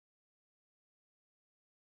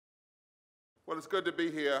Well, it's good to be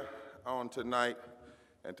here on tonight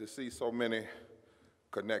and to see so many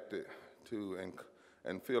connected to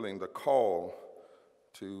and feeling the call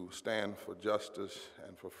to stand for justice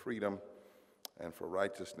and for freedom and for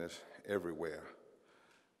righteousness everywhere.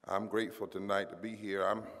 I'm grateful tonight to be here.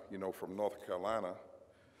 I'm, from North Carolina,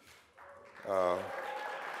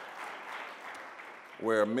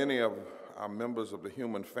 where many of our members of the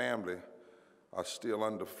human family are still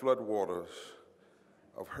under floodwaters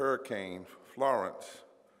of Hurricane Florence,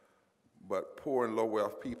 but poor and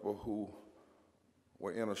low-wealth people who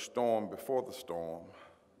were in a storm before the storm.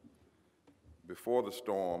 Before the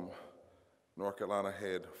storm, North Carolina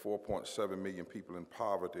had 4.7 million people in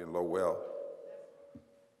poverty and low wealth.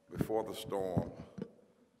 Before the storm,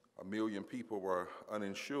 1 million people were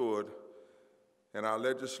uninsured, and our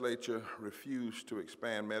legislature refused to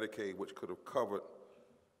expand Medicaid, which could have covered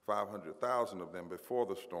 500,000 of them before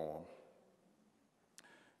the storm.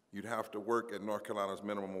 You'd have to work at North Carolina's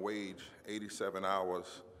minimum wage 87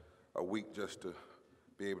 hours a week just to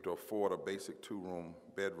be able to afford a basic 2-room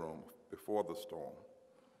bedroom before the storm.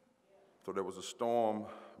 So there was a storm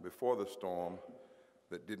before the storm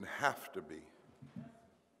that didn't have to be.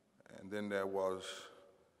 And then there was,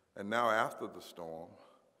 and now after the storm,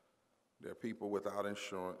 there are people without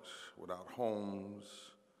insurance, without homes,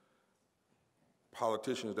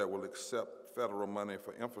 politicians that will accept federal money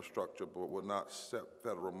for infrastructure but will not accept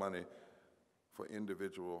federal money for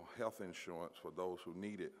individual health insurance for those who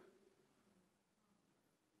need it.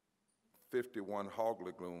 51 hog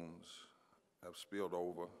lagoons have spilled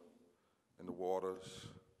over in the waters.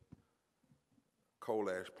 Coal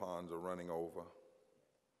ash ponds are running over.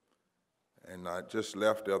 And I just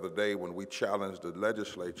left the other day when we challenged the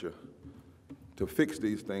legislature to fix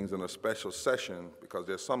these things in a special session, because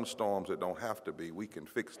there's some storms that don't have to be. We can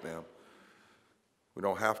fix them. We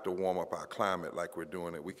don't have to warm up our climate like we're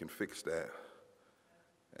doing it. We can fix that.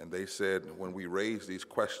 And they said when we raised these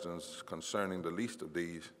questions concerning the least of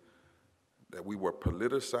these, that we were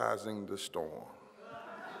politicizing the storm.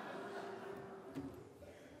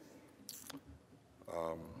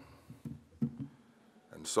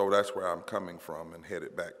 And so that's where I'm coming from and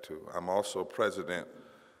headed back to. I'm also president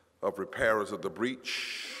of Repairers of the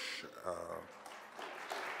Breach.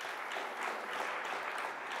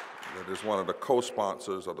 That is one of the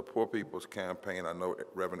co-sponsors of the Poor People's Campaign. I know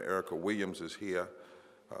Reverend Erica Williams is here,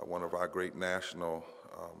 one of our great national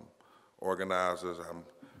organizers. I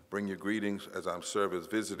bring you greetings as I'm serve as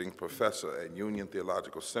visiting professor at Union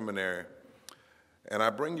Theological Seminary. And I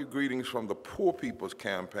bring you greetings from the Poor People's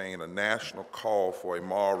Campaign, a national call for a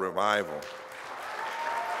moral revival.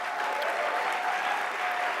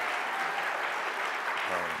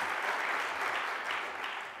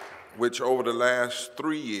 Which over the last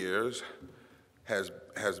 3 years has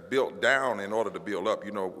built down in order to build up.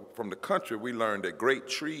 From the country, we learned that great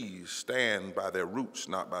trees stand by their roots,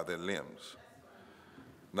 not by their limbs,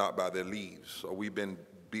 not by their leaves. So we've been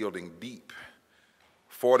building deep.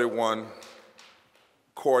 41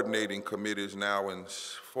 coordinating committees now in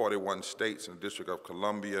 41 states and the District of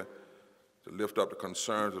Columbia to lift up the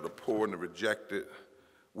concerns of the poor and the rejected.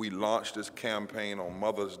 We launched this campaign on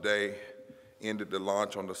Mother's Day, ended the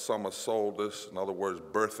launch on the summer solstice, in other words,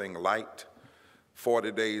 birthing light.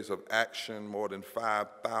 40 days of action, more than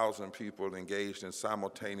 5,000 people engaged in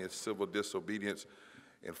simultaneous civil disobedience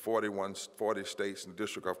in 40 states in the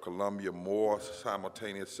District of Columbia, more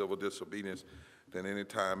simultaneous civil disobedience than any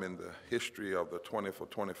time in the history of the 20th or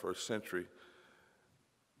 21st century.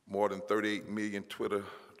 More than 38 million Twitter,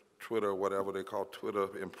 whatever they call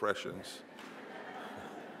Twitter impressions.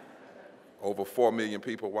 Over 4 million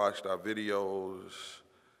people watched our videos,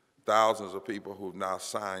 thousands of people who've now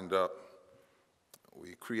signed up.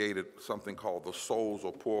 We created something called the Souls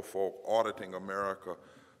of Poor Folk, auditing America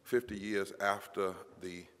 50 years after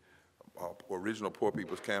the original Poor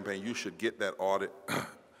People's Campaign. You should get that audit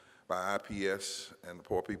by IPS and the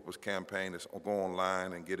Poor People's Campaign. Go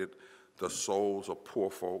online and get it, the Souls of Poor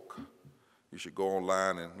Folk. You should go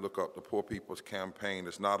online and look up the Poor People's Campaign.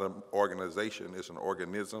 It's not an organization, it's an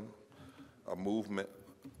organism, a movement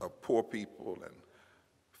of poor people and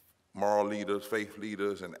moral leaders, faith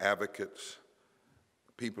leaders, and advocates.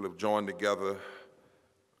 People have joined together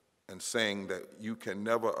and saying that you can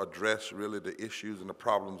never address really the issues and the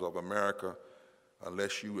problems of America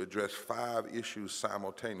unless you address 5 issues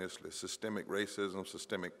simultaneously: systemic racism,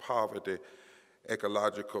 systemic poverty,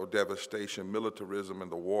 ecological devastation, militarism,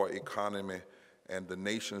 and the war economy, and the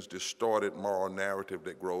nation's distorted moral narrative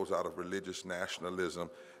that grows out of religious nationalism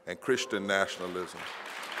and Christian nationalism.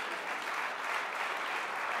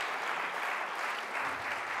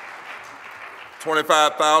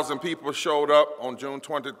 25,000 people showed up on June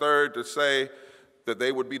 23rd to say that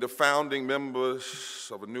they would be the founding members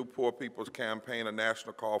of a new Poor People's Campaign, a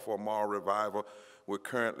national call for a moral revival. We're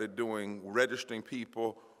currently registering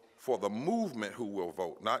people for the movement who will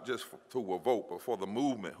vote, not just who will vote, but for the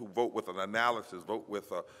movement who vote with an analysis, vote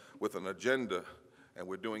with an agenda. And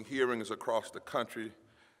we're doing hearings across the country.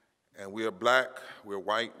 And we are black, we're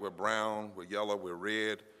white, we're brown, we're yellow, we're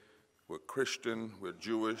red, we're Christian, we're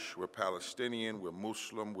Jewish, we're Palestinian, we're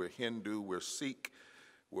Muslim, we're Hindu, we're Sikh,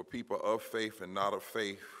 we're people of faith and not of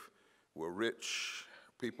faith, we're rich,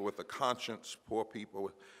 people with a conscience, poor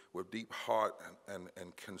people with deep heart and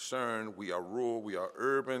concern. We are rural, we are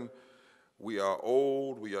urban, we are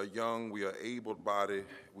old, we are young, we are able-bodied,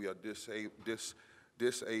 we are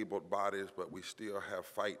disabled bodies, but we still have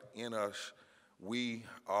fight in us. We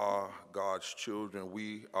are God's children,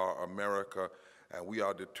 we are America, and we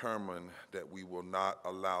are determined that we will not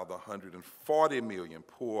allow the 140 million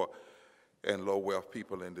poor and low-wealth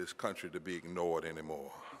people in this country to be ignored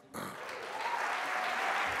anymore.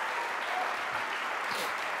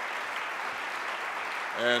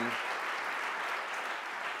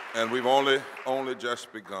 And we've only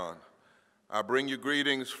just begun. I bring you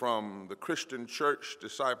greetings from the Christian Church,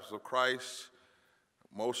 Disciples of Christ,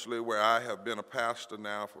 mostly where I have been a pastor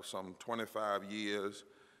now for some 25 years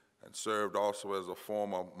and served also as a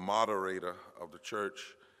former moderator of the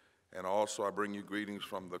church. And also I bring you greetings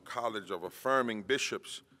from the College of Affirming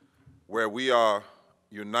Bishops, where we are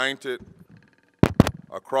united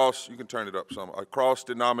across, you can turn it up some, across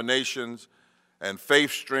denominations and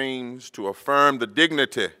faith streams to affirm the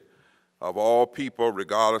dignity of all people,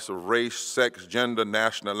 regardless of race, sex, gender,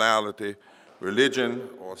 nationality, religion,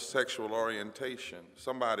 or sexual orientation.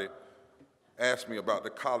 Somebody asked me about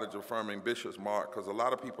the College of Affirming Bishops, Mark, because a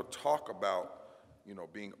lot of people talk about, you know,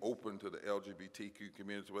 being open to the LGBTQ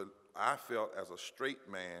community, but I felt as a straight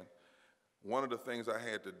man, one of the things I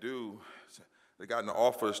had to do, they got an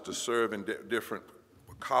office to serve in different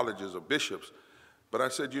colleges of bishops, but I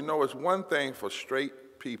said, you know, it's one thing for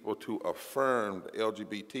straight people to affirm the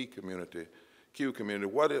LGBT community, Q community.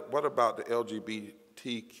 What about the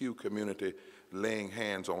LGBTQ community laying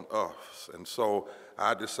hands on us? And so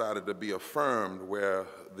I decided to be affirmed where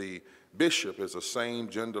the bishop is a same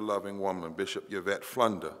gender-loving woman, Bishop Yvette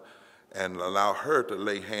Flunder, and allow her to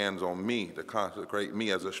lay hands on me, to consecrate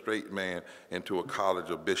me as a straight man into a college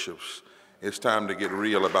of bishops. It's time to get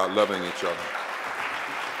real about loving each other.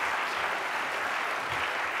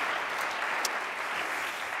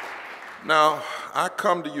 Now, I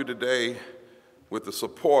come to you today with the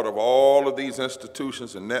support of all of these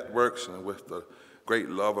institutions and networks and with the great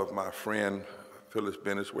love of my friend, Phyllis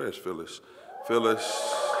Bennett. Where's Phyllis? Phyllis,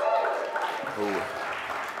 who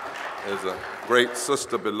is a great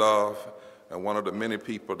sister beloved and one of the many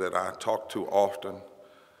people that I talk to often.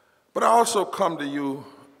 But I also come to you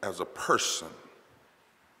as a person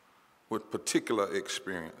with particular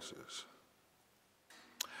experiences.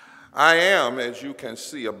 I am, as you can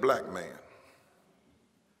see, a black man.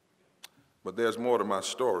 But there's more to my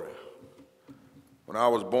story. When I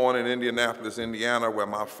was born in Indianapolis, Indiana, where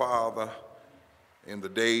my father, in the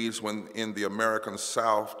days when in the American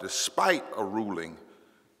South, despite a ruling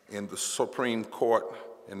in the Supreme Court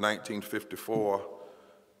in 1954,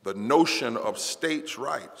 the notion of states'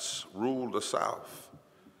 rights ruled the South.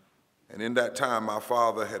 And in that time, my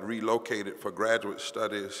father had relocated for graduate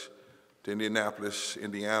studies to Indianapolis,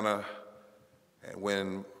 Indiana, and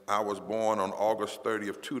when I was born on August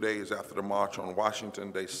 30th, 2 days after the March on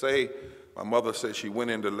Washington, they say, my mother said she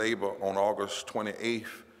went into labor on August 28th,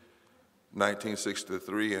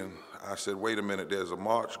 1963, and I said, wait a minute, there's a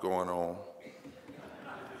march going on,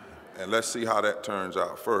 and let's see how that turns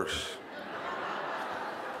out first.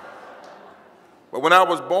 But when I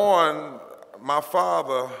was born, my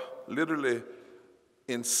father literally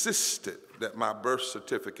insisted that my birth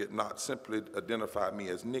certificate not simply identify me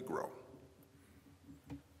as Negro.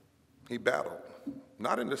 He battled,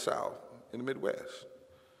 not in the South, in the Midwest,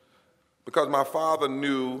 because my father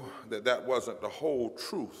knew that that wasn't the whole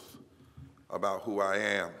truth about who I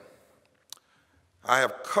am. I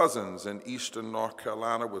have cousins in eastern North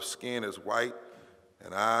Carolina with skin as white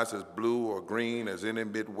and eyes as blue or green as any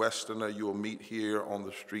Midwesterner you'll meet here on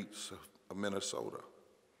the streets of Minnesota.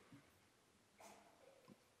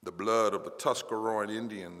 The blood of the Tuscaroran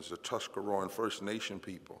Indians, the Tuscaroran First Nation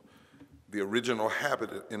people, the original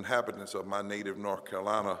inhabitants of my native North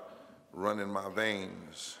Carolina run in my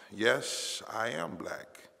veins. Yes, I am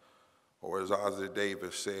black, or as Ossie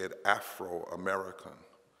Davis said, Afro-American,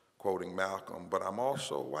 quoting Malcolm, but I'm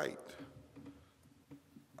also white.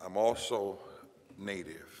 I'm also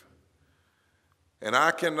Native. And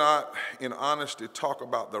I cannot, in honesty, talk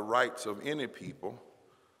about the rights of any people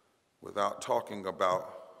without talking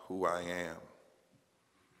about who I am.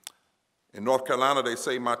 In North Carolina, they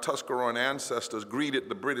say my Tuscaroran ancestors greeted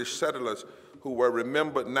the British settlers who were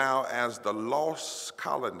remembered now as the lost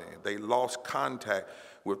colony. They lost contact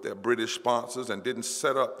with their British sponsors and didn't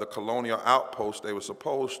set up the colonial outpost they were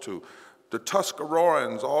supposed to. The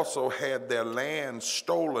Tuscaroans also had their land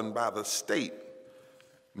stolen by the state.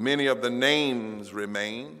 Many of the names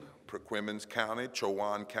remain: Perquimans County,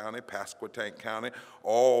 Chowan County, Pasquotank County,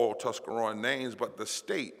 all Tuscaroran names, but the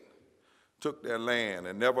state took their land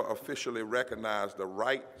and never officially recognized the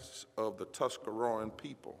rights of the Tuscaroran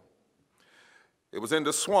people. It was in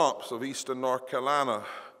the swamps of eastern North Carolina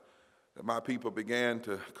that my people began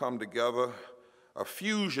to come together. A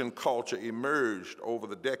fusion culture emerged over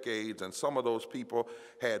the decades, and some of those people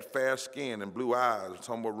had fair skin and blue eyes.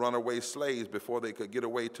 Some were runaway slaves before they could get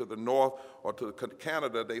away to the north or to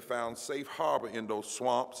Canada. They found safe harbor in those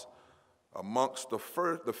swamps amongst the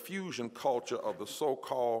fusion culture of the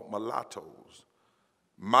so-called mulattoes.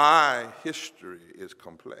 My history is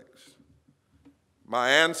complex. My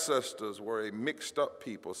ancestors were a mixed-up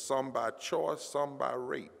people, some by choice, some by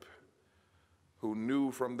rape, who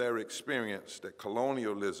knew from their experience that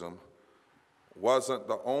colonialism wasn't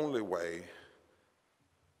the only way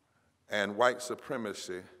and white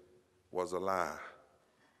supremacy was a lie.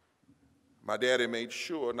 My daddy made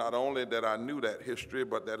sure not only that I knew that history,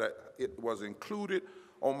 but that it was included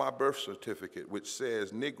on my birth certificate, which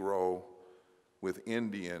says Negro with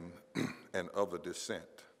Indian and other descent.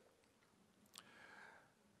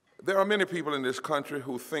 There are many people in this country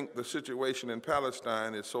who think the situation in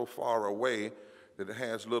Palestine is so far away that it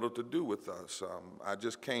has little to do with us. I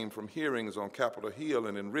just came from hearings on Capitol Hill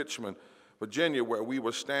and in Richmond, Virginia, where we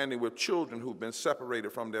were standing with children who've been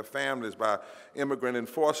separated from their families by immigrant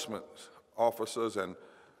enforcement officers and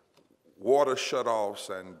water shutoffs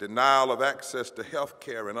and denial of access to health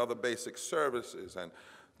care and other basic services and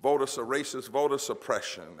racist voter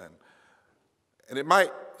suppression. And it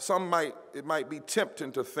might be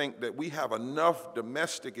tempting to think that we have enough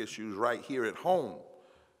domestic issues right here at home,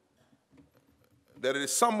 that it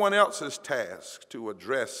is someone else's task to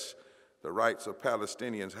address the rights of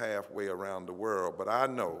Palestinians halfway around the world. But I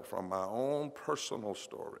know from my own personal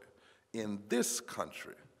story in this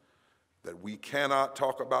country that we cannot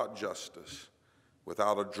talk about justice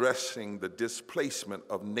without addressing the displacement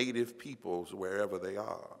of native peoples wherever they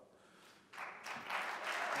are.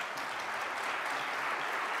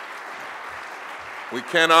 We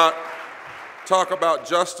cannot talk about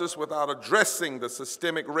justice without addressing the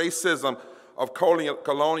systemic racism of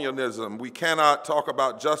colonialism. We cannot talk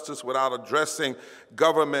about justice without addressing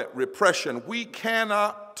government repression. We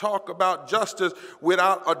cannot talk about justice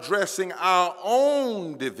without addressing our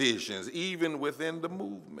own divisions, even within the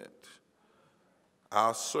movement.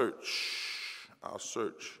 Our search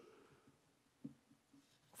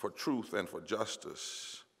for truth and for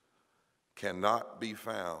justice cannot be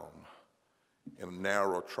found in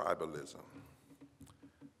narrow tribalism.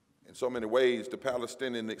 In so many ways, the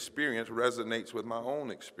Palestinian experience resonates with my own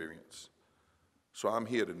experience. So I'm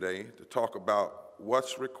here today to talk about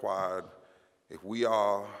what's required if we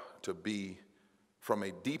are to be, from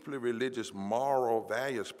a deeply religious, moral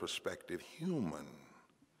values perspective, human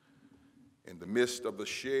in the midst of the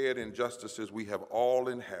shared injustices we have all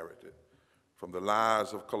inherited from the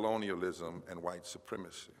lies of colonialism and white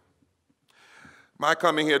supremacy. My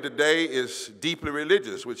coming here today is deeply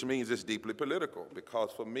religious, which means it's deeply political,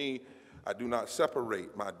 because for me, I do not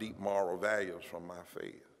separate my deep moral values from my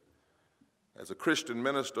faith. As a Christian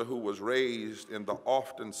minister who was raised in the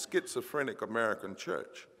often schizophrenic American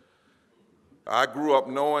church, I grew up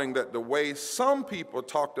knowing that the way some people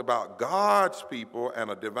talked about God's people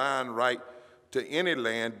and a divine right to any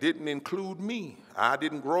land didn't include me. I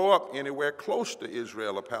didn't grow up anywhere close to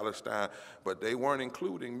Israel or Palestine, but they weren't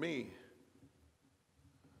including me.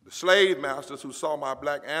 The slave masters who saw my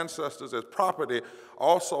black ancestors as property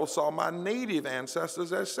also saw my native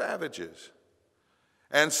ancestors as savages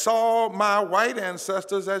and saw my white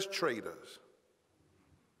ancestors as traitors.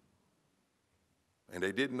 And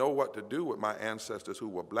they didn't know what to do with my ancestors who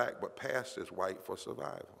were black but passed as white for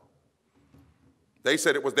survival. They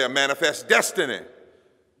said it was their manifest destiny.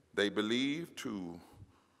 They believed to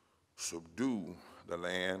subdue the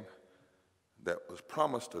land that was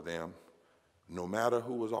promised to them, no matter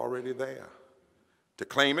who was already there, to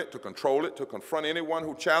claim it, to control it, to confront anyone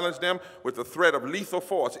who challenged them with the threat of lethal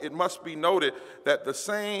force. It must be noted that the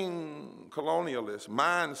same colonialist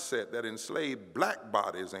mindset that enslaved black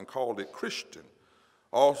bodies and called it Christian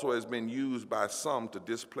also has been used by some to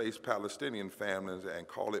displace Palestinian families and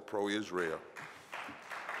call it pro-Israel.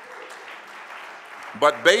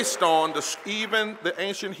 But based on even the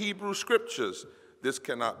ancient Hebrew scriptures, this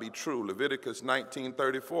cannot be true. Leviticus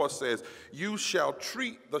 19:34 says, "You shall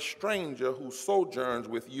treat the stranger who sojourns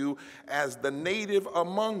with you as the native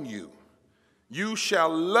among you. You shall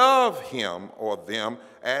love him or them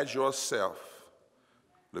as yourself."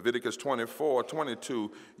 Leviticus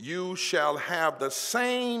 24:22, "You shall have the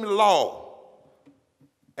same law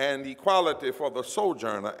and equality for the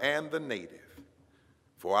sojourner and the native.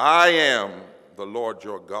 For I am the Lord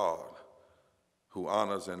your God, who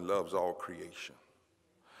honors and loves all creation."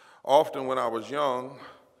 Often when I was young,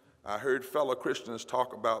 I heard fellow Christians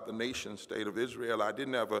talk about the nation state of Israel. I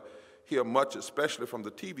didn't ever hear much, especially from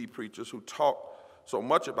the TV preachers who talked so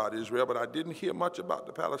much about Israel, but I didn't hear much about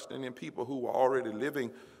the Palestinian people who were already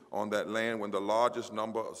living on that land when the largest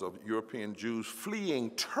numbers of European Jews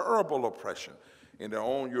fleeing terrible oppression in their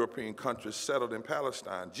own European countries settled in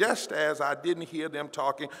Palestine. Just as I didn't hear them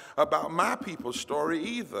talking about my people's story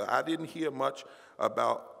either. I didn't hear much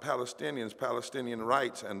about Palestinians, Palestinian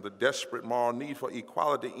rights, and the desperate moral need for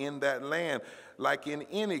equality in that land, like in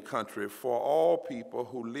any country, for all people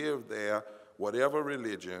who live there, whatever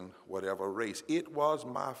religion, whatever race. It was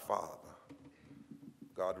my father,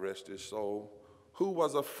 God rest his soul, who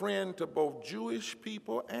was a friend to both Jewish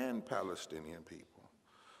people and Palestinian people,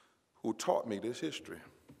 who taught me this history.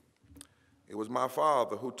 It was my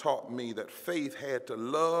father who taught me that faith had to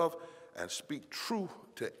love and speak truth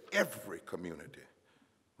to every community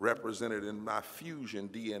represented in my fusion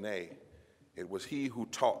DNA. It was he who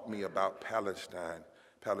taught me about Palestine,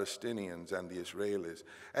 Palestinians, and the Israelis.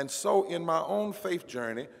 And so in my own faith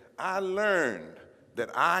journey, I learned that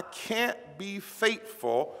I can't be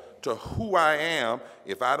faithful to who I am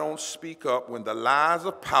if I don't speak up when the lies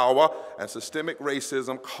of power and systemic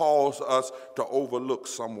racism cause us to overlook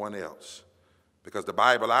someone else. Because the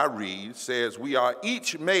Bible I read says we are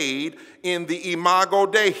each made in the imago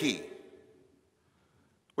Dei,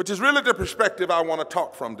 which is really the perspective I want to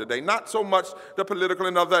talk from today. Not so much the political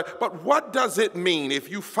and other, but what does it mean if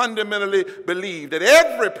you fundamentally believe that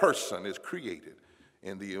every person is created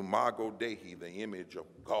in the imago Dei, the image of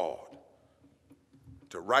God?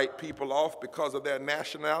 To write people off because of their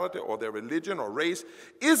nationality or their religion or race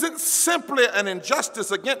isn't simply an injustice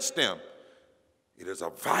against them. It is a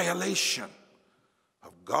violation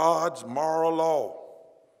of God's moral law.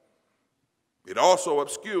 It also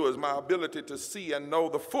obscures my ability to see and know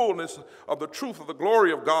the fullness of the truth of the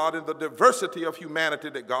glory of God and the diversity of humanity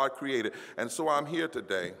that God created. And so I'm here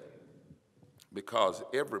today because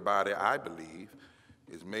everybody, I believe,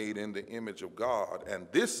 is made in the image of God. And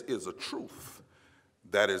this is a truth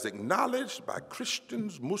that is acknowledged by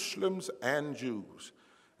Christians, Muslims, and Jews.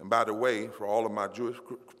 And by the way, for all of my Jewish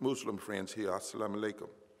Muslim friends here, assalamu alaikum.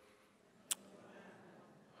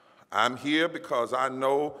 I'm here because I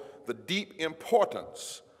know the deep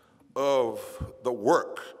importance of the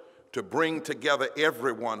work to bring together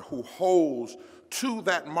everyone who holds to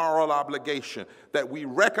that moral obligation, that we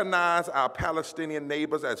recognize our Palestinian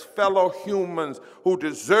neighbors as fellow humans who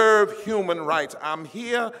deserve human rights. I'm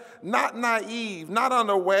here not naive, not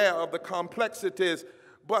unaware of the complexities,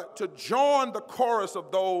 but to join the chorus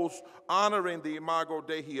of those honoring the imago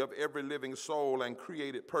Dei of every living soul and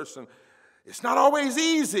created person. It's not always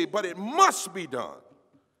easy, but it must be done.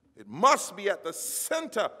 It must be at the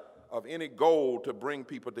center of any goal to bring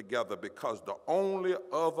people together, because the only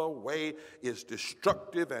other way is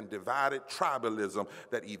destructive and divided tribalism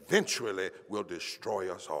that eventually will destroy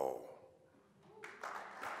us all.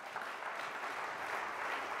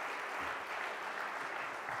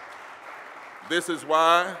 This is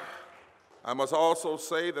why I must also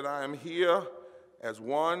say that I am here as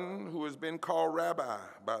one who has been called rabbi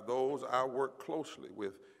by those I work closely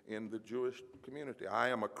with in the Jewish community. I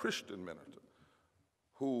am a Christian minister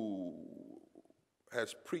who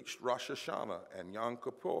has preached Rosh Hashanah and Yom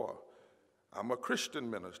Kippur. I'm a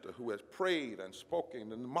Christian minister who has prayed and spoken in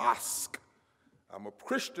the mosque. I'm a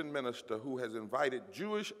Christian minister who has invited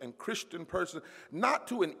Jewish and Christian persons not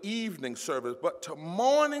to an evening service, but to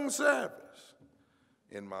morning service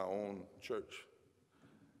in my own church.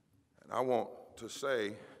 And I want to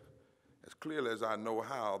say, as clearly as I know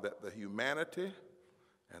how, that the humanity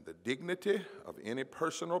and the dignity of any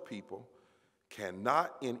person or people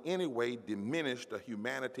cannot in any way diminish the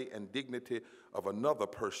humanity and dignity of another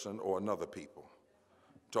person or another people.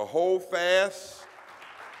 To hold fast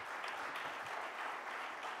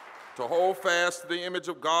the image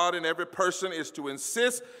of God in every person is to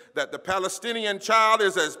insist that the Palestinian child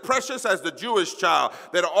is as precious as the Jewish child,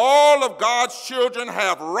 that all of God's children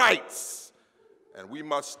have rights, And we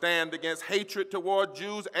must stand against hatred toward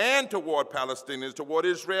Jews and toward Palestinians, toward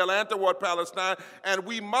Israel and toward Palestine. And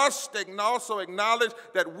we must also acknowledge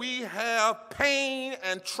that we have pain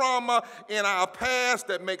and trauma in our past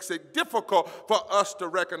that makes it difficult for us to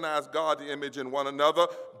recognize God's image in one another,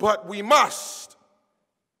 but we must.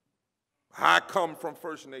 I come from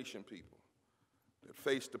First Nation people that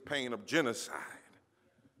faced the pain of genocide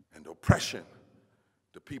and oppression,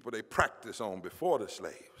 the people they practiced on before the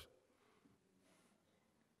slaves.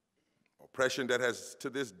 Oppression that has to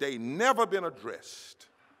this day never been addressed.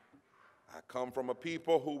 I come from a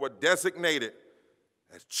people who were designated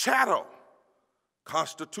as chattel,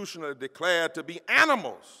 constitutionally declared to be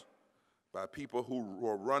animals by people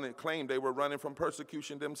who claimed they were running from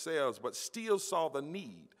persecution themselves, but still saw the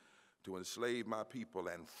need to enslave my people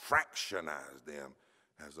and fractionize them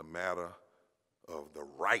as a matter of the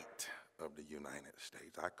right of the United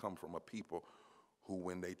States. I come from a people who,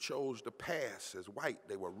 when they chose to pass as white,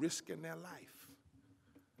 they were risking their life.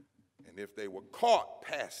 And if they were caught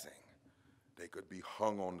passing, they could be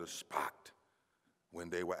hung on the spot when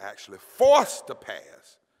they were actually forced to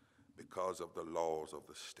pass because of the laws of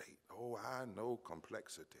the state. Oh, I know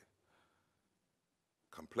complexity.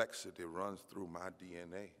 Complexity runs through my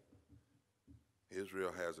DNA.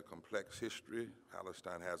 Israel has a complex history.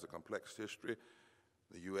 Palestine has a complex history.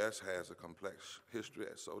 The U.S. has a complex history,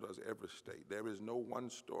 and so does every state. There is no one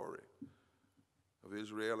story of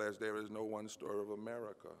Israel as there is no one story of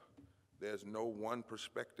America. There's no one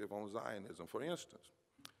perspective on Zionism. For instance,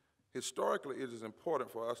 historically, it is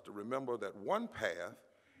important for us to remember that one path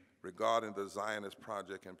regarding the Zionist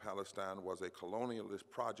project in Palestine was a colonialist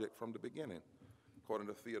project from the beginning, according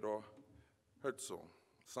to Theodore Herzl.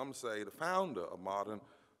 Some say the founder of modern,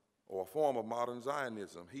 or a form of modern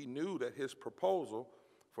Zionism. He knew that his proposal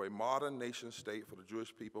for a modern nation state for the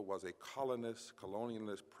Jewish people was a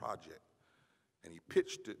colonialist project. And he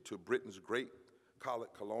pitched it to Britain's great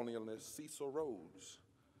colonialist Cecil Rhodes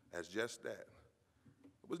as just that.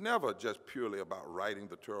 It was never just purely about righting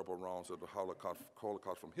the terrible wrongs of the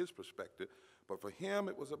Holocaust from his perspective, but for him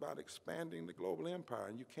it was about expanding the global empire,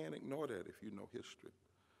 and you can't ignore that if you know history.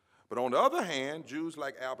 But on the other hand, Jews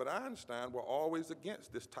like Albert Einstein were always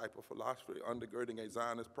against this type of philosophy undergirding a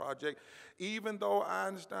Zionist project, even though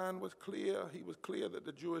Einstein was clear, he was clear that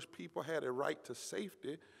the Jewish people had a right to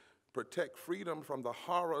safety, protect freedom from the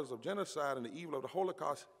horrors of genocide and the evil of the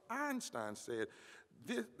Holocaust. Einstein said,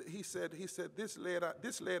 this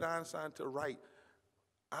led Einstein to write,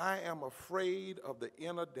 "I am afraid of the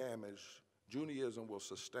inner damage Judaism will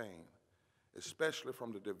sustain, especially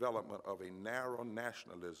from the development of a narrow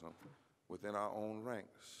nationalism within our own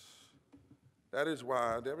ranks." That is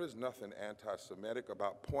why there is nothing anti-Semitic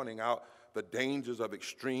about pointing out the dangers of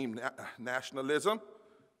extreme nationalism.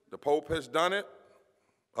 The Pope has done it.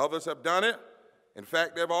 Others have done it. In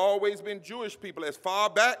fact, there have always been Jewish people as far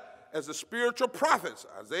back as the spiritual prophets,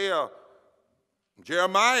 Isaiah,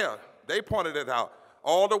 Jeremiah, they pointed it out,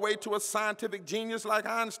 all the way to a scientific genius like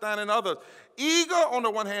Einstein and others, eager on the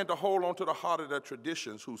one hand to hold on to the heart of their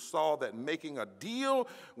traditions, who saw that making a deal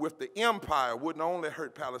with the empire wouldn't only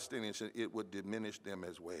hurt Palestinians, it would diminish them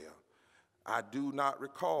as well. I do not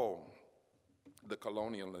recall the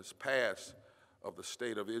colonialist past of the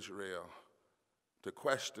state of Israel to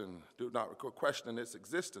question its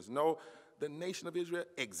existence. No, the nation of Israel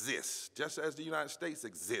exists, just as the United States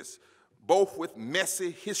exists, both with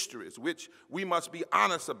messy histories, which we must be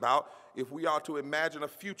honest about if we are to imagine a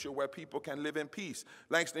future where people can live in peace.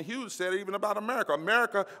 Langston Hughes said it even about America.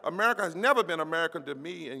 America has never been American to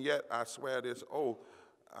me, and yet I swear this,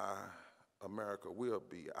 America will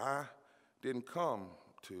be. I didn't come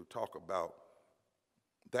to talk about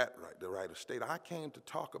that right, the right of state. I came to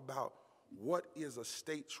talk about what is a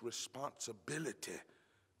state's responsibility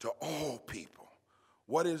to all people.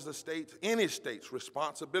 What is any state's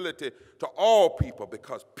responsibility to all people?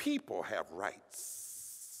 Because people have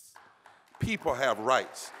rights. People have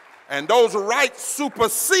rights. And those rights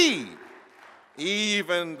supersede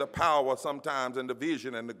even the power sometimes and the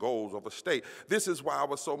vision and the goals of a state. This is why I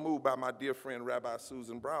was so moved by my dear friend Rabbi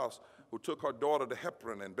Susan Browse, who took her daughter to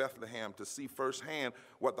Hebron and Bethlehem to see firsthand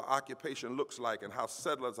what the occupation looks like and how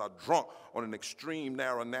settlers are drunk on an extreme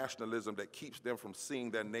narrow nationalism that keeps them from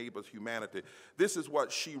seeing their neighbor's humanity. This is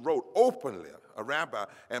what she wrote openly, a rabbi,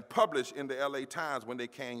 and published in the LA Times when they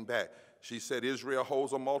came back. She said, Israel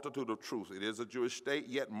holds a multitude of truths. It is a Jewish state,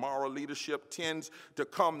 yet moral leadership tends to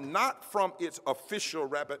come not from its official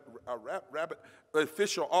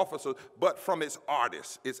official officers, but from its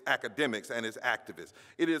artists, its academics, and its activists.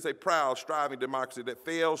 It is a proud, striving democracy that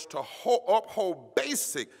fails to uphold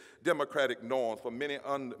basic democratic norms for many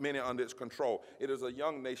under its control. It is a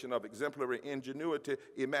young nation of exemplary ingenuity,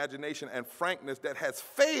 imagination, and frankness that has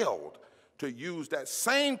failed to use that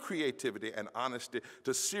same creativity and honesty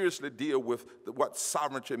to seriously deal with what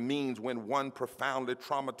sovereignty means when one profoundly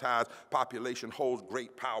traumatized population holds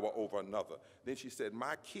great power over another. Then she said,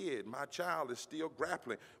 my child is still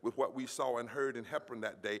grappling with what we saw and heard in Hebron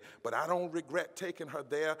that day, but I don't regret taking her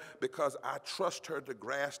there because I trust her to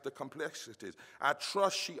grasp the complexities. I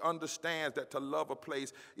trust she understands that to love a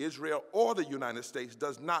place, Israel or the United States,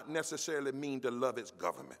 does not necessarily mean to love its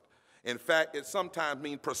government. In fact, it sometimes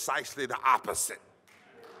means precisely the opposite.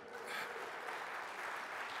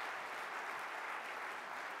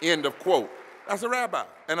 End of quote. That's a rabbi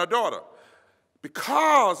and a daughter.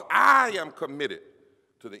 Because I am committed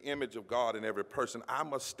to the image of God in every person, I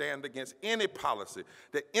must stand against any policy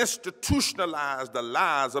that institutionalizes the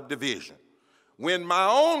lies of division. When my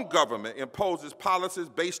own government imposes policies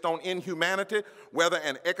based on inhumanity, whether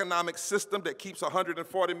an economic system that keeps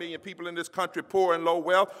 140 million people in this country poor and low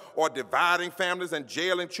wealth, or dividing families and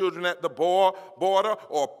jailing children at the border,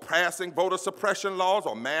 or passing voter suppression laws,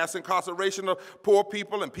 or mass incarceration of poor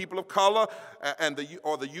people and people of color,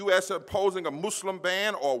 or the U.S. imposing a Muslim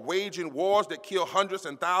ban, or waging wars that kill hundreds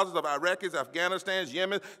and thousands of Iraqis, Afghanistans,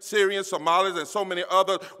 Yemen, Syrians, Somalis, and so many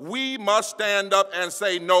others, we must stand up and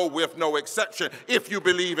say no with no exception if you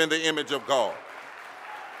believe in the image of God.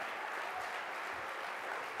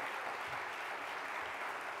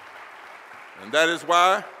 And that is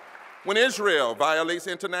why when Israel violates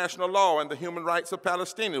international law and the human rights of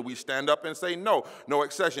Palestinians, we stand up and say no, no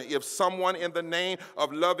exception. If someone in the name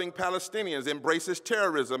of loving Palestinians embraces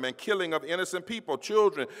terrorism and killing of innocent people,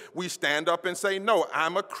 children, we stand up and say no.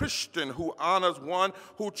 I'm a Christian who honors one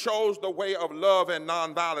who chose the way of love and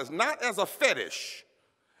nonviolence, not as a fetish,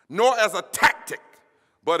 nor as a tactic,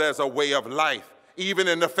 but as a way of life, even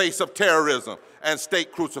in the face of terrorism and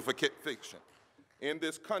state crucifixion. In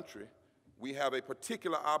this country, we have a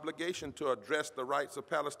particular obligation to address the rights of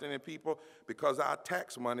Palestinian people because our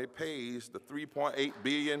tax money pays the $3.8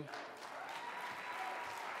 billion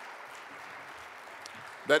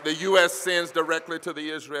that the U.S. sends directly to the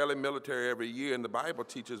Israeli military every year. And the Bible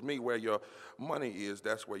teaches me where your money is,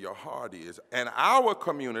 that's where your heart is. And our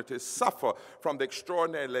communities suffer from the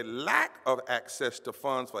extraordinary lack of access to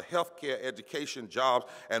funds for health care, education, jobs,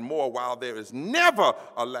 and more, while there is never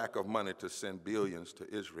a lack of money to send billions to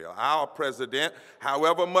Israel. Our president,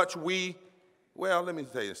 however much well, let me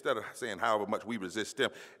say, instead of saying however much we resist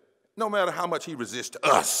him, no matter how much he resists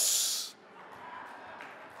us,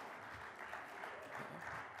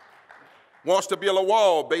 wants to build a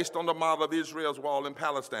wall based on the model of Israel's wall in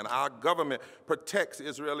Palestine. Our government protects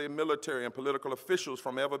Israeli military and political officials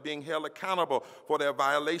from ever being held accountable for their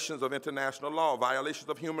violations of international law, violations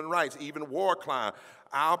of human rights, even war crimes,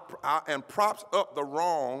 and props up the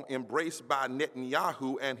wrong embraced by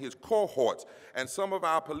Netanyahu and his cohorts. And some of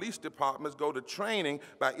our police departments go to training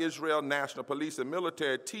by Israel National Police and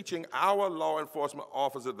military, teaching our law enforcement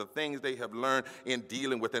officers the things they have learned in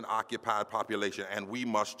dealing with an occupied population, and we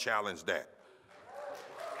must challenge that.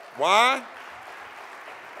 Why?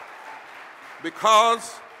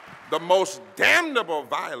 Because the most damnable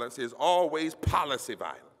violence is always policy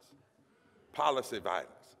violence. Policy violence.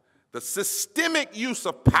 The systemic use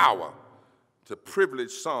of power to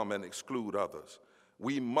privilege some and exclude others.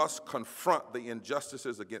 We must confront the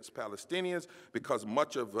injustices against Palestinians because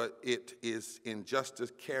much of it is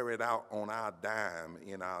injustice carried out on our dime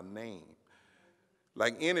in our name.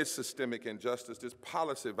 Like any systemic injustice, this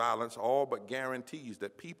policy violence all but guarantees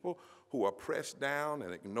that people who are pressed down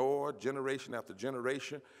and ignored generation after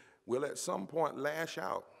generation will at some point lash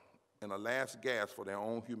out in a last gasp for their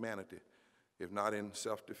own humanity, if not in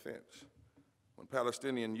self-defense. When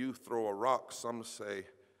Palestinian youth throw a rock, some say,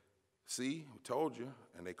 see, we told you,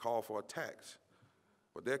 and they call for a tax.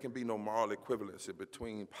 But there can be no moral equivalency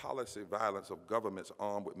between policy violence of governments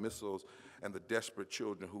armed with missiles and the desperate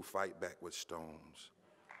children who fight back with stones.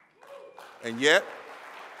 And yet,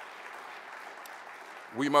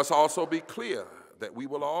 we must also be clear that we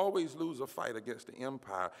will always lose a fight against the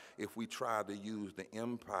empire if we try to use the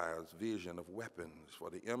empire's vision of weapons, for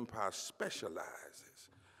the empire specializes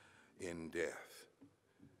in death.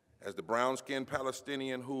 As the brown-skinned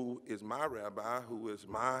Palestinian who is my rabbi, who is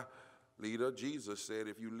my leader, Jesus said,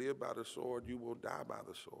 if you live by the sword, you will die by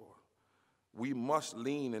the sword. We must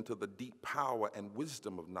lean into the deep power and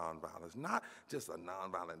wisdom of nonviolence, not just a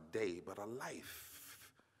nonviolent day, but a life.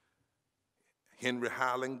 Henry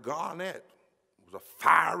Highland Garnett was a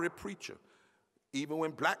fiery preacher. Even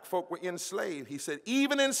when black folk were enslaved, he said,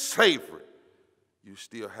 even in slavery, you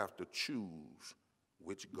still have to choose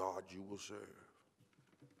which God you will serve,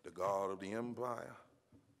 the God of the empire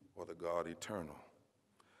or the God eternal.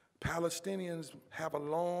 Palestinians have a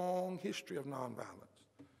long history of nonviolence.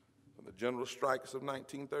 From the general strikes of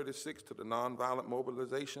 1936 to the nonviolent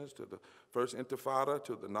mobilizations, to the First Intifada,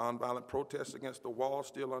 to the nonviolent protests against the wall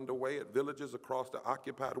still underway at villages across the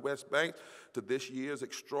occupied West Bank, to this year's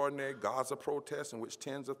extraordinary Gaza protests in which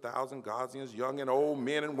tens of thousands, Gazians, young and old,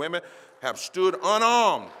 men and women, have stood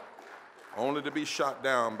unarmed, only to be shot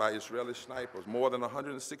down by Israeli snipers. More than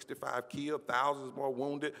 165 killed, thousands more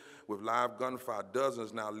wounded, with live gunfire,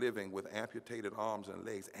 dozens now living with amputated arms and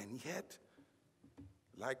legs. And yet,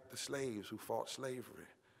 like the slaves who fought slavery,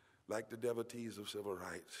 like the devotees of civil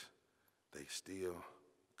rights, they still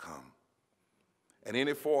come. And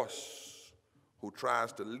any force who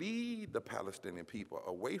tries to lead the Palestinian people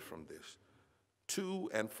away from this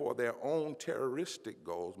to and for their own terroristic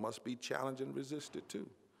goals must be challenged and resisted too.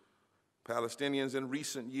 Palestinians in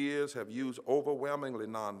recent years have used overwhelmingly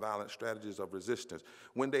nonviolent strategies of resistance.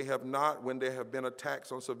 When there have been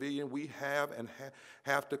attacks on civilians, we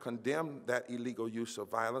have to condemn that illegal use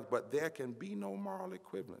of violence, but there can be no moral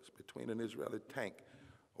equivalence between an Israeli tank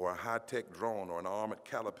or a high-tech drone or an armored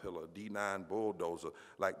Caterpillar, D9 bulldozer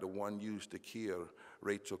like the one used to kill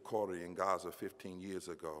Rachel Corrie in Gaza 15 years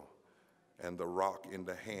ago, and the rock in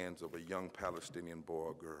the hands of a young Palestinian boy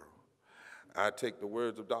or girl. I take the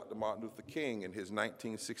words of Dr. Martin Luther King in his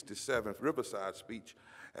 1967 Riverside speech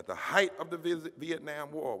at the height of the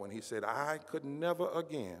Vietnam War when he said, "I could never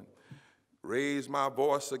again raise my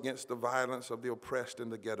voice against the violence of the oppressed in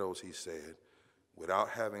the ghettos," he said, without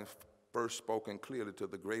having first spoken clearly to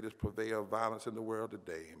the greatest purveyor of violence in the world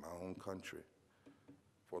today, my own country.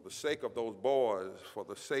 For the sake of those boys, for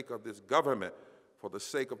the sake of this government, for the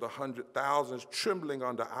sake of the 100,000s trembling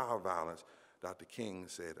under our violence, Dr. King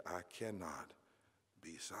said, "I cannot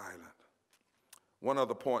be silent." One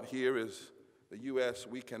other point here is the U.S.,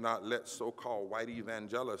 we cannot let so-called white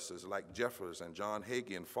evangelists like Jeffers and John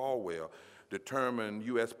Hagee and Falwell determine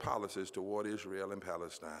U.S. policies toward Israel and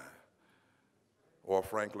Palestine, or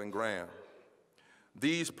Franklin Graham.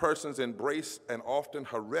 These persons embrace an often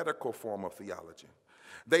heretical form of theology.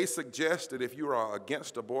 They suggest that if you are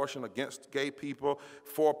against abortion, against gay people,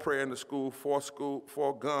 for prayer in the school,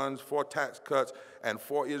 for guns, for tax cuts, and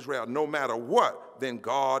for Israel, no matter what, then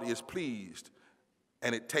God is pleased.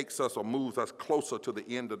 And it takes us or moves us closer to the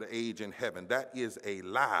end of the age in heaven. That is a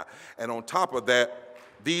lie. And on top of that,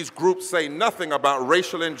 these groups say nothing about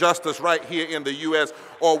racial injustice right here in the U.S.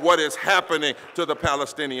 or what is happening to the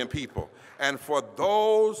Palestinian people. And for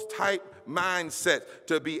those type mindsets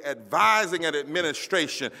to be advising an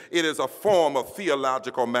administration, it is a form of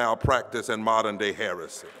theological malpractice and modern-day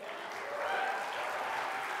heresy.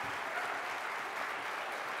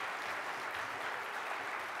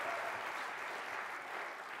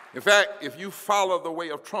 In fact, if you follow the way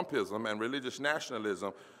of Trumpism and religious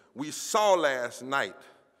nationalism, we saw last night,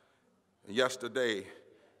 yesterday,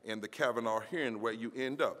 in the Kavanaugh hearing where you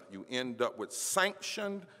end up. You end up with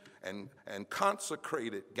sanctioned and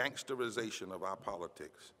consecrated gangsterization of our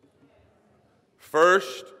politics.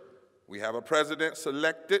 First, we have a president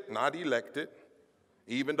selected, not elected,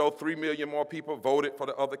 even though 3 million more people voted for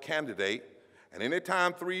the other candidate. And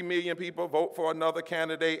anytime 3 million people vote for another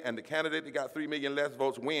candidate and the candidate that got 3 million less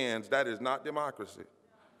votes wins, that is not democracy.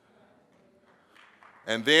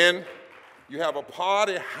 And then you have a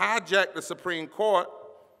party hijack the Supreme Court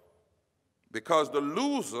because the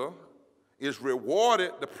loser is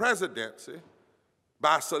rewarded the presidency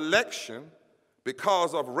by selection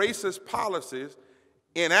because of racist policies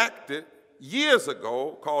enacted years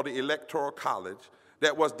ago called the Electoral College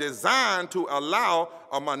that was designed to allow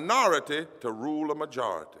a minority to rule a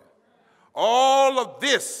majority. All of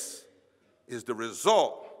this is the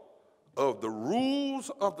result of the rules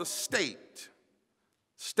of the state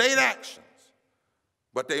actions,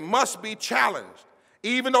 but they must be challenged.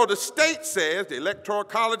 Even though the state says, the Electoral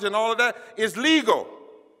College and all of that is legal,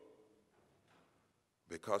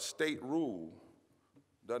 because state rule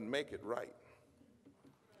doesn't make it right.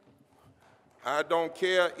 I don't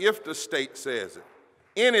care if the state says it.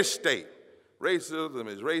 Any state. Racism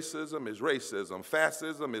is racism is racism.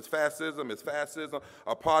 Fascism is fascism is fascism.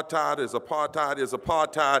 Apartheid is apartheid is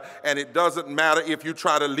apartheid. And it doesn't matter if you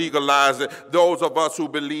try to legalize it. Those of us who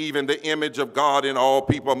believe in the image of God in all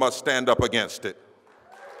people must stand up against it.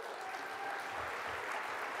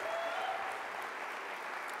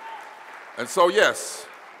 And so, yes,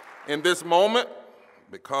 in this moment,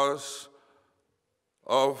 because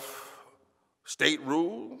of state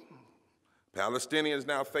rule, Palestinians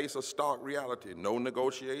now face a stark reality. No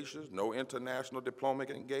negotiations, no international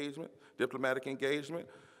diplomatic engagement,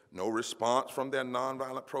 no response from their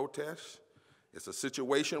nonviolent protests. It's a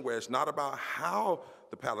situation where it's not about how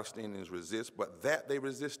the Palestinians resist, but that they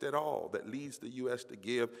resist at all, that leads the U.S. to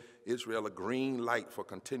give Israel a green light for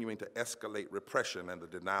continuing to escalate repression and the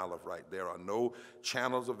denial of right. There are no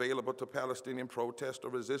channels available to Palestinian protest or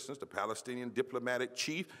resistance. The Palestinian diplomatic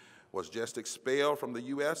chief was just expelled from the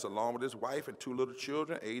U.S. along with his wife and 2 little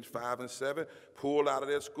children, aged 5 and 7, pulled out of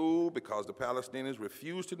their school because the Palestinians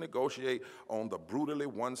refused to negotiate on the brutally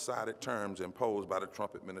one-sided terms imposed by the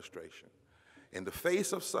Trump administration. In the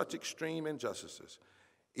face of such extreme injustices,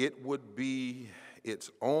 it would be its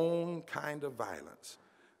own kind of violence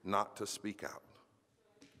not to speak out.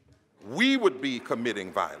 We would be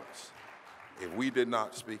committing violence if we did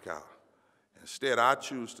not speak out. Instead, I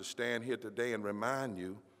choose to stand here today and remind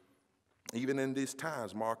you, even in these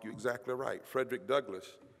times, Mark, you're exactly right. Frederick Douglass,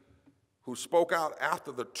 who spoke out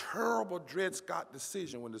after the terrible Dred Scott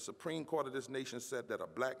decision when the Supreme Court of this nation said that a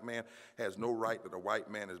black man has no right that a white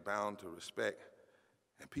man is bound to respect.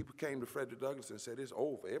 And people came to Frederick Douglass and said, it's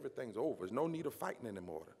over, everything's over, there's no need of fighting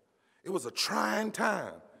anymore. It was a trying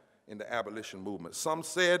time in the abolition movement. Some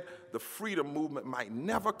said the freedom movement might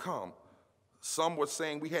never come. Some were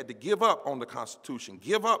saying we had to give up on the Constitution,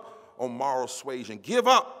 give up on moral suasion, give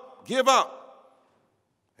up, give up.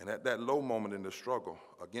 And at that low moment in the struggle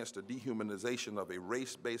against the dehumanization of a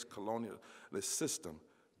race-based colonialist system,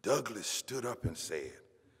 Douglass stood up and said,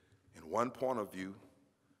 in one point of view,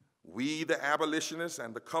 we, the abolitionists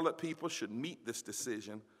and the colored people, should meet this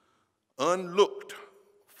decision unlooked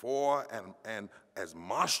for and as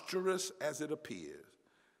monstrous as it appears,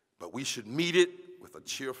 but we should meet it with a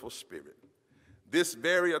cheerful spirit. This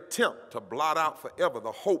very attempt to blot out forever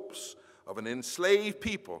the hopes of an enslaved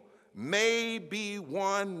people may be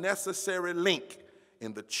one necessary link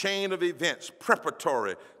in the chain of events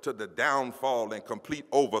preparatory to the downfall and complete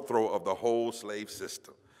overthrow of the whole slave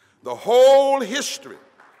system. The whole history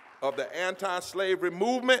of the anti-slavery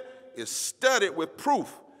movement is studied with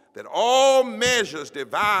proof that all measures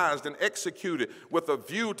devised and executed with a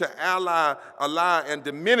view to ally and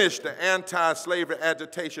diminish the anti-slavery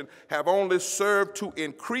agitation have only served to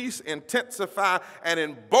increase, intensify, and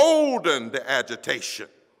embolden the agitation.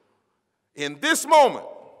 In this moment,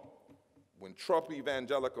 when Trump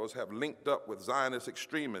evangelicals have linked up with Zionist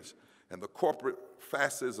extremists and the corporate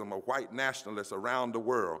fascism of white nationalists around the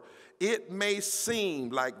world, it may seem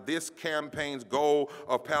like this campaign's goal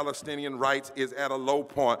of Palestinian rights is at a low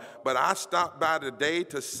point, but I stopped by today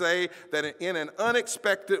to say that in an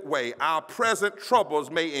unexpected way, our present troubles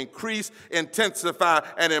may increase, intensify,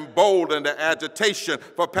 and embolden the agitation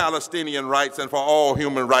for Palestinian rights and for all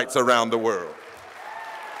human rights around the world.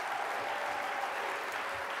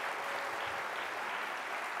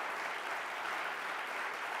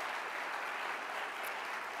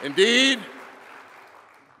 Indeed,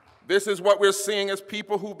 this is what we're seeing as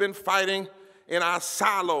people who've been fighting in our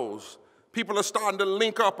silos. People are starting to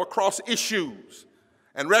link up across issues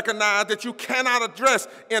and recognize that you cannot address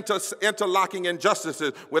interlocking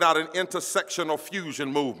injustices without an intersectional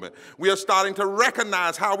fusion movement. We are starting to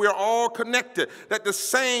recognize how we are all connected, that the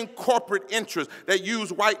same corporate interests that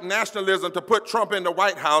use white nationalism to put Trump in the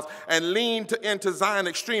White House and lean into Zion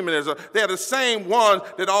extremism, they're the same ones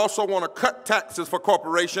that also want to cut taxes for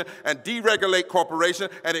corporations and deregulate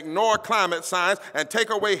corporations and ignore climate science and take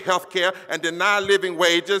away health care and deny living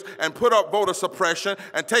wages and put up voter suppression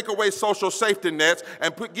and take away social safety nets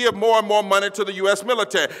and give more and more money to the U.S.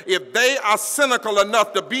 military. If they are cynical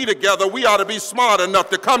enough to be together, we ought to be smart enough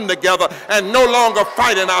to come together and no longer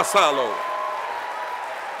fight in our silos.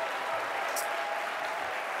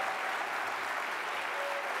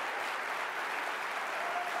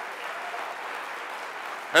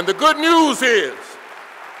 And the good news is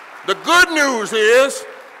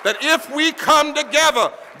that if we come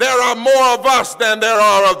together, there are more of us than there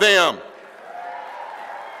are of them.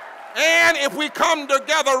 And if we come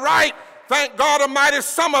together right, thank God Almighty,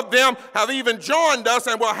 some of them have even joined us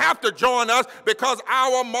and will have to join us because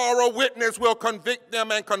our moral witness will convict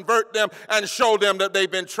them and convert them and show them that they've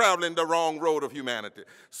been traveling the wrong road of humanity.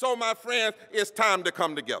 So, my friends, it's time to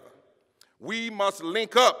come together. We must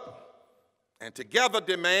link up and together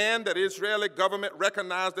demand that the Israeli government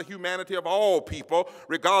recognize the humanity of all people,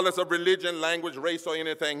 regardless of religion, language, race, or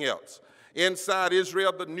anything else. Inside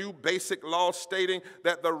Israel, the new basic law stating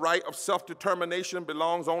that the right of self-determination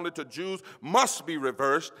belongs only to Jews must be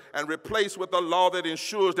reversed and replaced with a law that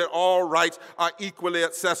ensures that all rights are equally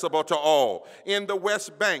accessible to all. In the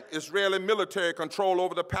West Bank, Israeli military control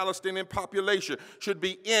over the Palestinian population should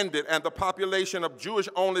be ended, and the population of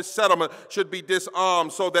Jewish-only settlement should be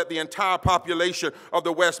disarmed so that the entire population of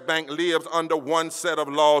the West Bank lives under one set of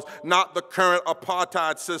laws, not the current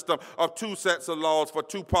apartheid system of two sets of laws for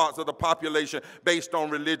two parts of the population based on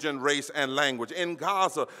religion, race, and language. In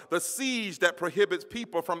Gaza, the siege that prohibits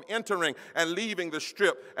people from entering and leaving the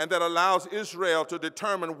Strip and that allows Israel to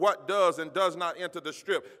determine what does and does not enter the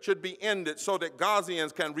Strip should be ended so that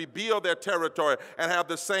Gazians can rebuild their territory and have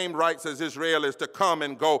the same rights as Israelis to come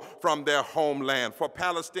and go from their homeland. For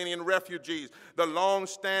Palestinian refugees, the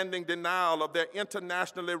long-standing denial of their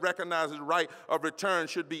internationally recognized right of return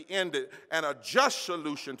should be ended, and a just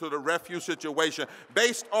solution to the refugee situation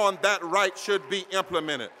based on that right should be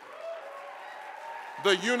implemented.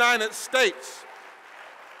 The United States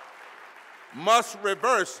must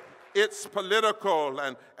reverse its political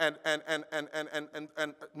and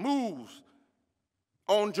moves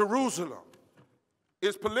on Jerusalem.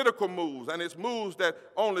 Its political moves and its moves that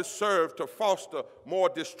only serve to foster more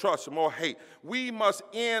distrust, more hate. We must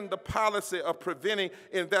end the policy of preventing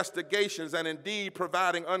investigations and indeed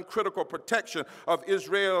providing uncritical protection of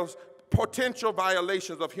Israel's potential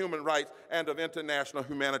violations of human rights and of international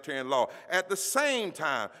humanitarian law. At the same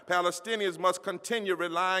time, Palestinians must continue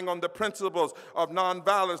relying on the principles of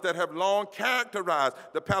nonviolence that have long characterized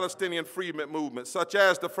the Palestinian freedom movement, such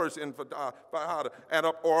as the First Intifada and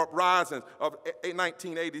uprisings of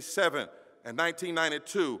 1987 and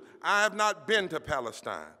 1992. I have not been to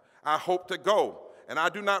Palestine. I hope to go. And I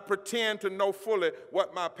do not pretend to know fully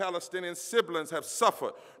what my Palestinian siblings have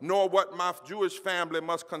suffered, nor what my Jewish family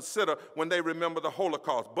must consider when they remember the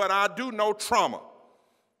Holocaust. But I do know trauma.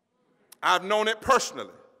 I've known it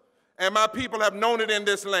personally, and my people have known it in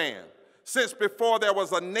this land since before there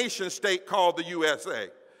was a nation state called the USA.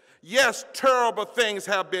 Yes, terrible things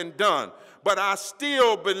have been done, but I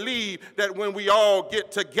still believe that when we all get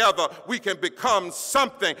together, we can become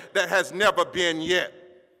something that has never been yet.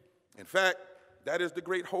 In fact, that is the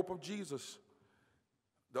great hope of Jesus.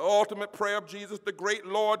 The ultimate prayer of Jesus, the great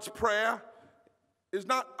Lord's Prayer, is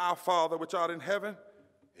not our Father which art in heaven.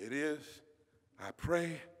 It is, I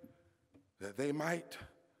pray that they might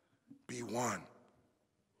be one.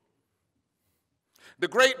 The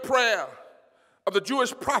great prayer of the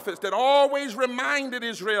Jewish prophets that always reminded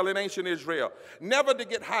Israel in ancient Israel never to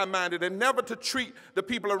get high-minded and never to treat the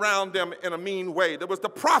people around them in a mean way. There was the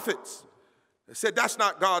prophets that said that's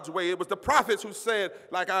not God's way. It was the prophets who said,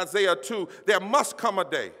 like Isaiah 2, there must come a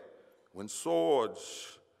day when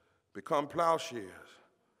swords become plowshares,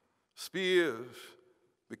 spears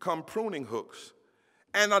become pruning hooks,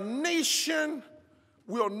 and a nation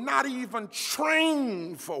will not even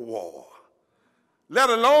train for war, let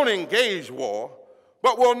alone engage war,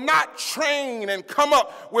 but will not train and come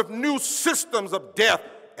up with new systems of death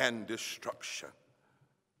and destruction.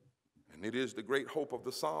 And it is the great hope of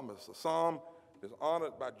the psalmist. The psalm is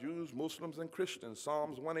honored by Jews, Muslims, and Christians,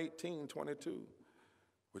 Psalms 118:22,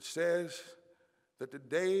 which says that the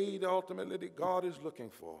day that ultimately God is looking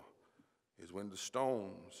for is when the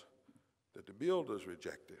stones that the builders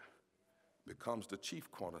rejected becomes the chief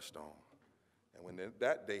cornerstone. And when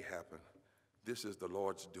that day happens, this is the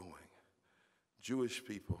Lord's doing. Jewish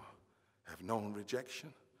people have known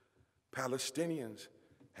rejection. Palestinians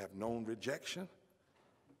have known rejection.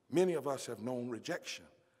 Many of us have known rejection.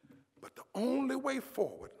 But the only way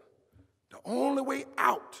forward, the only way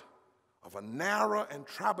out of a narrow and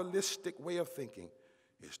tribalistic way of thinking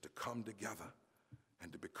is to come together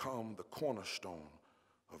and to become the cornerstone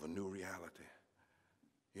of a new reality.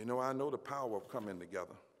 You know, I know the power of coming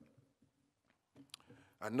together.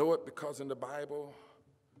 I know it because in the Bible,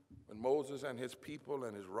 when Moses and his people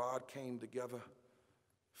and his rod came together,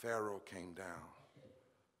 Pharaoh came down.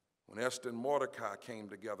 When Esther and Mordecai came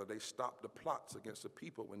together, they stopped the plots against the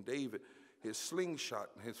people. When David, his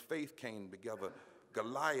slingshot and his faith came together,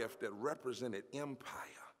 Goliath that represented empire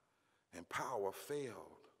and power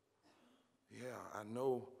failed. Yeah, I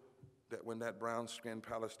know that when that brown-skinned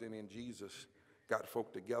Palestinian Jesus got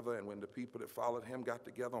folk together, and when the people that followed him got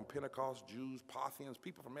together on Pentecost, Jews, Parthians,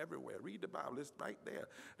 people from everywhere, read the Bible, it's right there.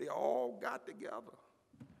 They all got together.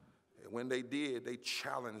 And when they did, they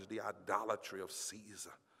challenged the idolatry of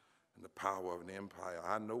Caesar and the power of an empire.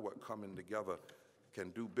 I know what coming together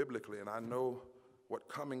can do biblically, and I know what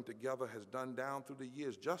coming together has done down through the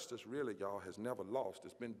years. Justice, really, y'all, has never lost.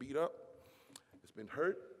 It's been beat up, it's been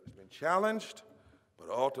hurt, it's been challenged,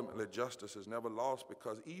 But ultimately, justice is never lost,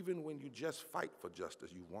 because even when you just fight for justice,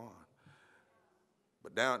 you won.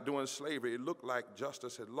 But during slavery, it looked like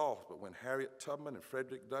justice had lost. But when Harriet Tubman and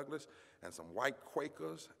Frederick Douglass and some white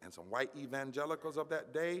Quakers and some white evangelicals of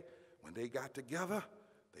that day, when they got together,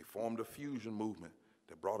 they formed a fusion movement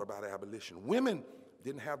that brought about abolition. Women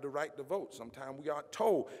didn't have the right to vote. Sometimes we are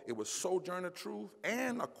told it was Sojourner Truth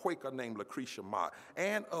and a Quaker named Lucretia Mott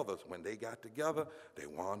and others. When they got together, they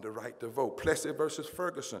won the right to vote. Plessy versus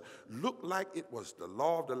Ferguson looked like it was the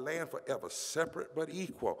law of the land forever, separate but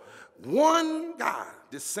equal. One guy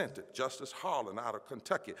dissented, Justice Harlan out of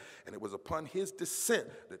Kentucky, and it was upon his dissent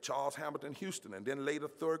that Charles Hamilton Houston and then later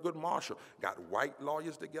Thurgood Marshall got white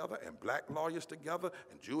lawyers together and black lawyers together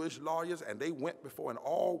and Jewish lawyers, and they went before an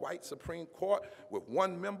all-white Supreme Court with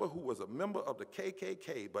one member who was a member of the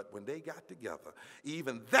KKK. But when they got together,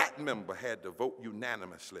 even that member had to vote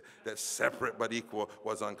unanimously that separate but equal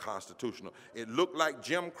was unconstitutional. It looked like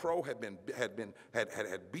Jim Crow had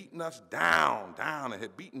beaten us down, and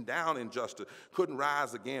had beaten down injustice, couldn't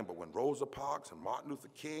rise again. But when Rosa Parks and Martin Luther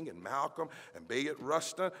King and Malcolm and Bayard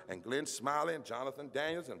Rustin and Glenn Smiley and Jonathan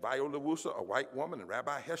Daniels and Viola Wooster, a white woman, and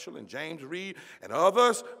Rabbi Heschel and James Reed and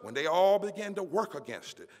others, when they all began to work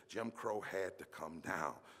against it, Jim Crow had to come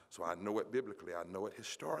down. So I know it biblically, I know it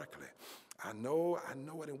historically. I know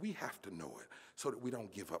it, and we have to know it so that we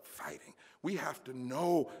don't give up fighting. We have to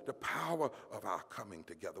know the power of our coming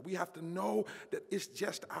together. We have to know that it's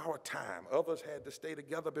just our time. Others had to stay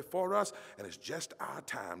together before us, and it's just our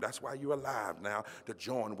time. That's why you're alive now, to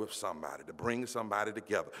join with somebody, to bring somebody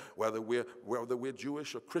together. Whether we're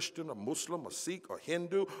Jewish or Christian or Muslim or Sikh or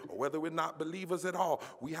Hindu, or whether we're not believers at all,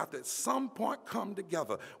 we have to at some point come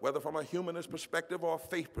together, whether from a humanist perspective or a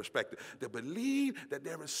faith perspective, to believe that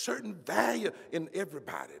there is certain value in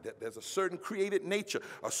everybody, that there's a certain created nature,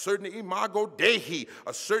 a certain imago Dei,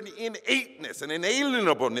 a certain innateness and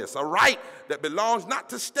inalienableness, a right that belongs not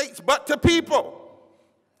to states but to people.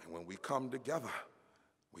 And when we come together,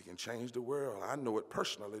 we can change the world. I know it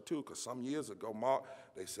personally too, because some years ago, Mark,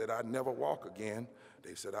 they said I'd never walk again.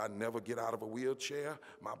 They said I'd never get out of a wheelchair.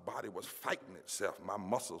 My body was fighting itself. My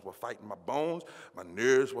muscles were fighting my bones. My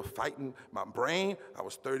nerves were fighting my brain. I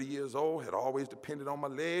was 30 years old, had always depended on my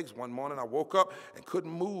legs. One morning I woke up and couldn't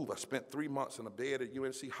move. I spent 3 months in a bed at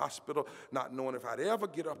UNC Hospital, not knowing if I'd ever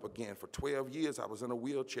get up again. For 12 years I was in a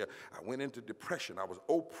wheelchair. I went into depression. I was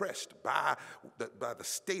oppressed by the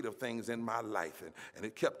state of things in my life. And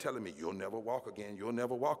it kept telling me, you'll never walk again, you'll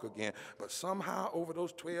never walk again. But somehow over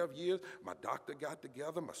those 12 years, my doctor got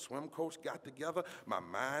together, my swim coach got together, my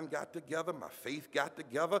mind got together, my faith got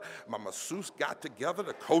together, my masseuse got together,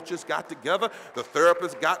 the coaches got together, the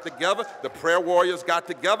therapists got together, the prayer warriors got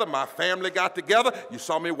together, my family got together. You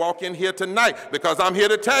saw me walk in here tonight because I'm here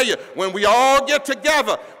to tell you, when we all get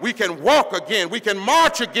together, we can walk again, we can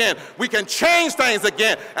march again, we can change things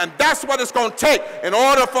again, and that's what it's going to take in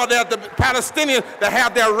order for the Palestinians to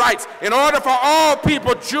have their rights, in order for all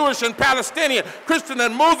people, Jewish and Palestinian, Christian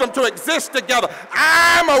and Muslim, to exist together.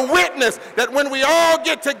 I'm a witness that when we all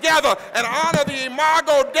get together and honor the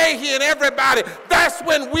imago Dei in everybody, that's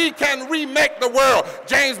when we can remake the world.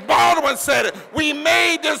 James Baldwin said it. We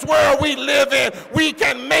made this world we live in. We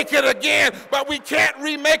can make it again, but we can't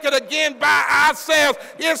remake it again by ourselves.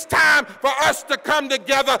 It's time for us to come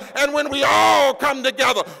together, and when we all come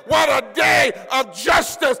together, what a day of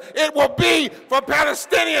justice it will be for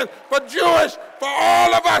Palestinians, for Jewish, for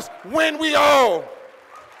all of us, when we all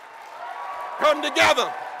come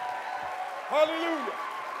together. Hallelujah.